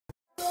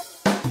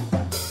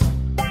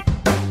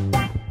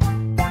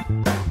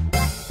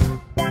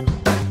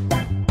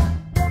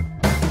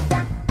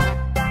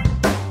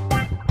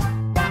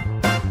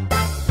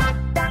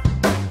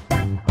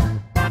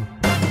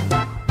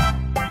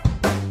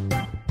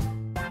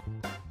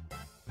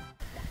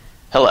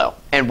Hello,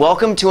 and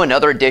welcome to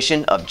another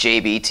edition of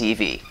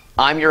JBTV.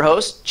 I'm your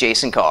host,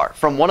 Jason Carr,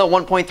 from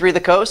 101.3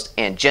 The Coast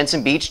and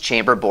Jensen Beach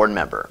Chamber Board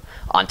member.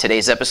 On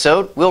today's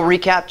episode, we'll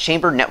recap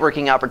Chamber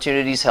networking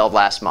opportunities held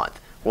last month.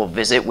 We'll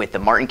visit with the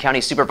Martin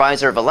County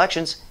Supervisor of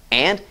Elections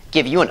and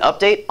give you an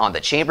update on the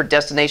Chamber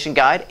Destination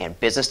Guide and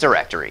Business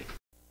Directory.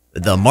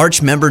 The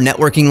March Member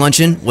Networking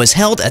Luncheon was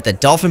held at the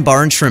Dolphin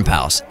Bar and Shrimp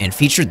House and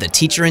featured the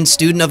Teacher and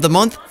Student of the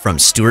Month from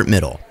Stuart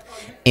Middle.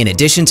 In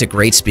addition to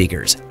great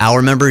speakers, our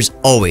members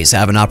always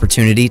have an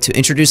opportunity to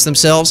introduce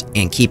themselves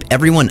and keep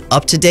everyone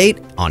up to date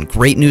on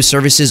great new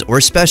services or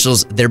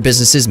specials their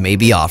businesses may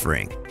be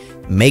offering.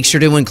 Make sure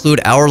to include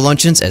our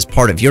luncheons as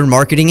part of your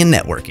marketing and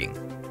networking.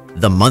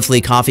 The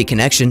monthly Coffee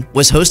Connection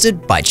was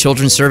hosted by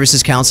Children's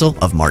Services Council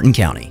of Martin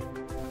County.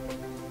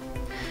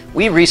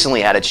 We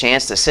recently had a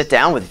chance to sit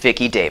down with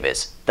Vicki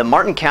Davis, the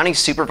Martin County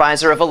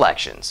Supervisor of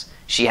Elections.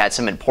 She had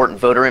some important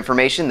voter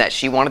information that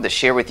she wanted to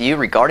share with you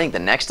regarding the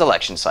next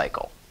election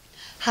cycle.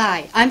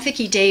 Hi, I'm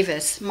Vicki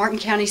Davis, Martin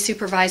County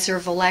Supervisor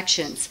of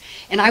Elections,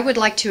 and I would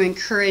like to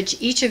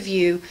encourage each of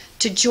you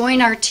to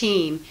join our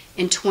team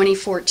in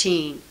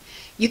 2014.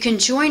 You can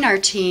join our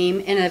team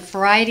in a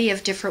variety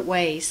of different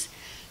ways.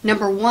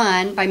 Number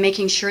one, by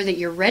making sure that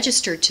you're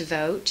registered to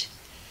vote.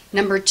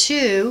 Number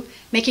two,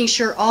 making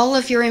sure all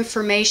of your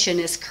information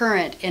is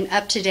current and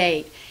up to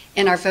date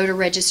in our voter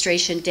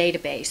registration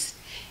database.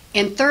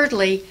 And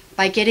thirdly,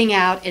 by getting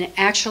out and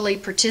actually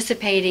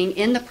participating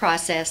in the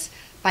process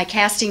by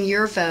casting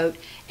your vote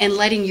and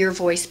letting your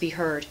voice be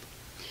heard.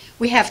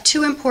 We have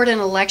two important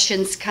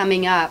elections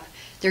coming up.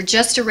 They're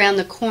just around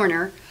the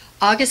corner.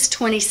 August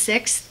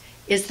 26th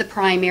is the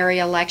primary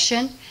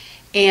election,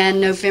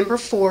 and November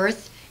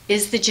 4th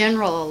is the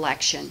general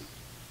election.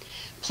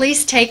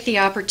 Please take the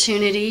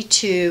opportunity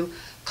to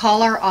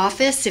call our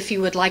office if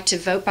you would like to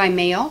vote by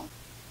mail,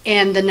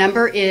 and the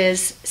number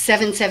is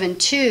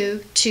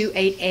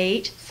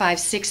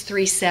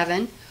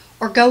 772-288-5637,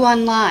 or go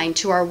online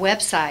to our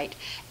website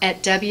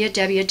at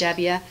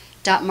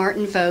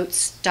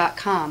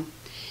www.martinvotes.com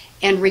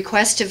and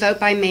request to vote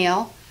by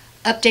mail,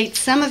 update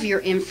some of your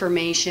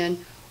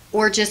information,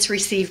 or just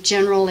receive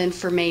general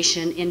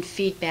information and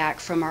feedback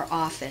from our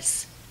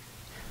office.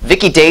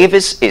 Vicki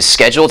Davis is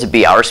scheduled to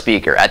be our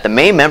speaker at the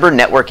May Member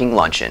Networking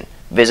Luncheon.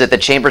 Visit the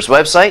Chamber's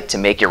website to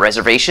make your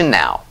reservation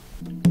now.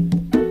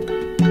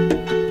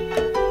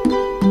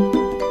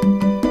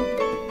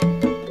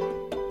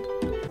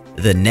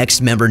 The next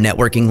Member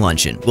Networking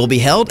Luncheon will be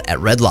held at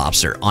Red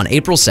Lobster on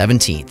April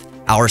 17th.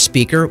 Our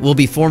speaker will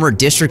be former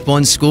District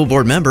 1 School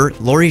Board member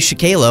Lori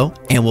Shikalo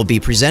and will be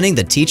presenting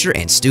the Teacher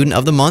and Student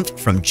of the Month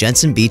from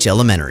Jensen Beach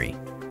Elementary.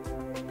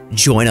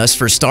 Join us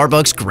for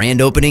Starbucks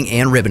grand opening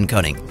and ribbon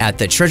cutting at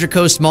the Treasure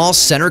Coast Mall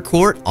Center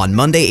Court on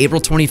Monday,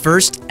 April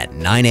 21st at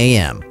 9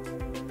 a.m.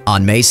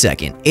 On May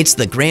 2nd, it's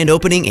the grand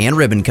opening and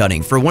ribbon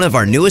cutting for one of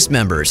our newest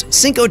members,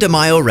 Cinco de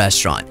Mayo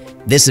Restaurant.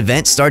 This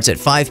event starts at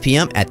 5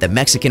 p.m. at the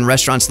Mexican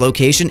Restaurant's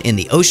location in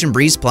the Ocean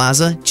Breeze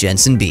Plaza,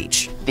 Jensen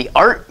Beach. The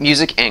Art,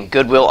 Music, and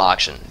Goodwill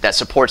auction that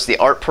supports the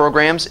art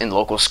programs in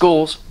local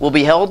schools will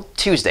be held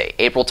Tuesday,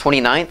 April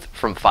 29th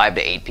from 5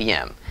 to 8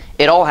 p.m.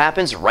 It all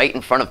happens right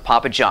in front of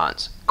Papa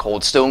John's,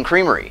 Cold Stone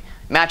Creamery,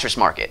 Mattress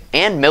Market,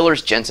 and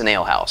Miller's Jensen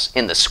Ale House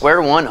in the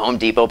Square One Home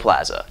Depot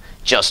Plaza,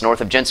 just north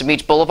of Jensen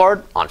Beach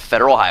Boulevard on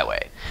Federal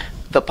Highway.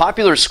 The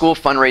popular school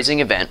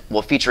fundraising event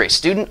will feature a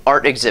student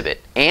art exhibit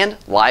and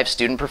live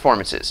student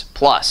performances,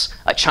 plus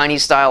a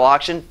Chinese-style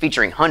auction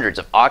featuring hundreds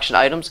of auction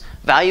items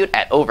valued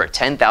at over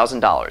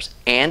 $10,000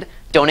 and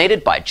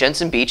donated by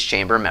Jensen Beach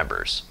Chamber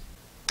members.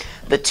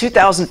 The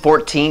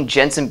 2014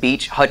 Jensen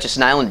Beach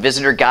Hutchinson Island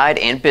Visitor Guide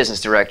and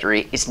Business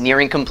Directory is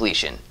nearing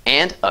completion,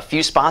 and a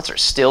few spots are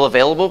still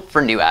available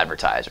for new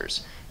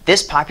advertisers.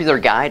 This popular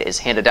guide is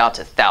handed out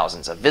to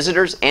thousands of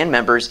visitors and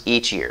members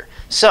each year.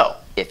 So,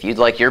 if you'd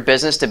like your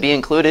business to be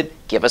included,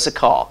 give us a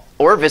call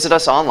or visit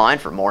us online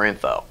for more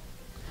info.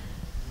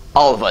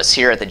 All of us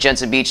here at the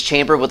Jensen Beach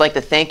Chamber would like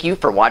to thank you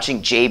for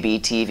watching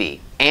JBTV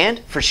and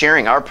for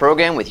sharing our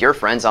program with your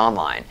friends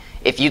online.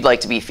 If you'd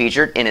like to be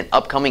featured in an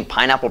upcoming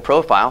Pineapple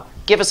profile,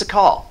 give us a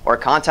call or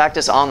contact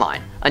us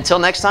online. Until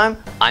next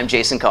time, I'm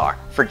Jason Carr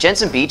for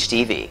Jensen Beach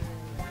TV.